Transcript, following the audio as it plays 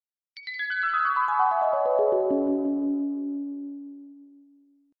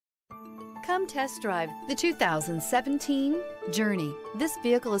Come test drive the 2017 Journey. This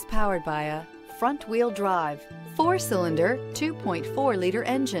vehicle is powered by a front-wheel drive, 4-cylinder, 2.4-liter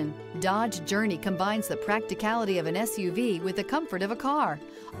engine. Dodge Journey combines the practicality of an SUV with the comfort of a car,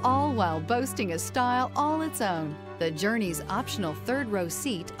 all while boasting a style all its own. The Journey's optional third-row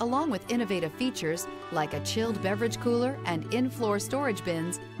seat, along with innovative features like a chilled beverage cooler and in-floor storage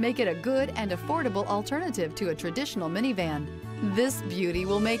bins, make it a good and affordable alternative to a traditional minivan. This beauty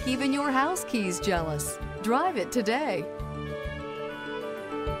will make even your house keys jealous. Drive it today.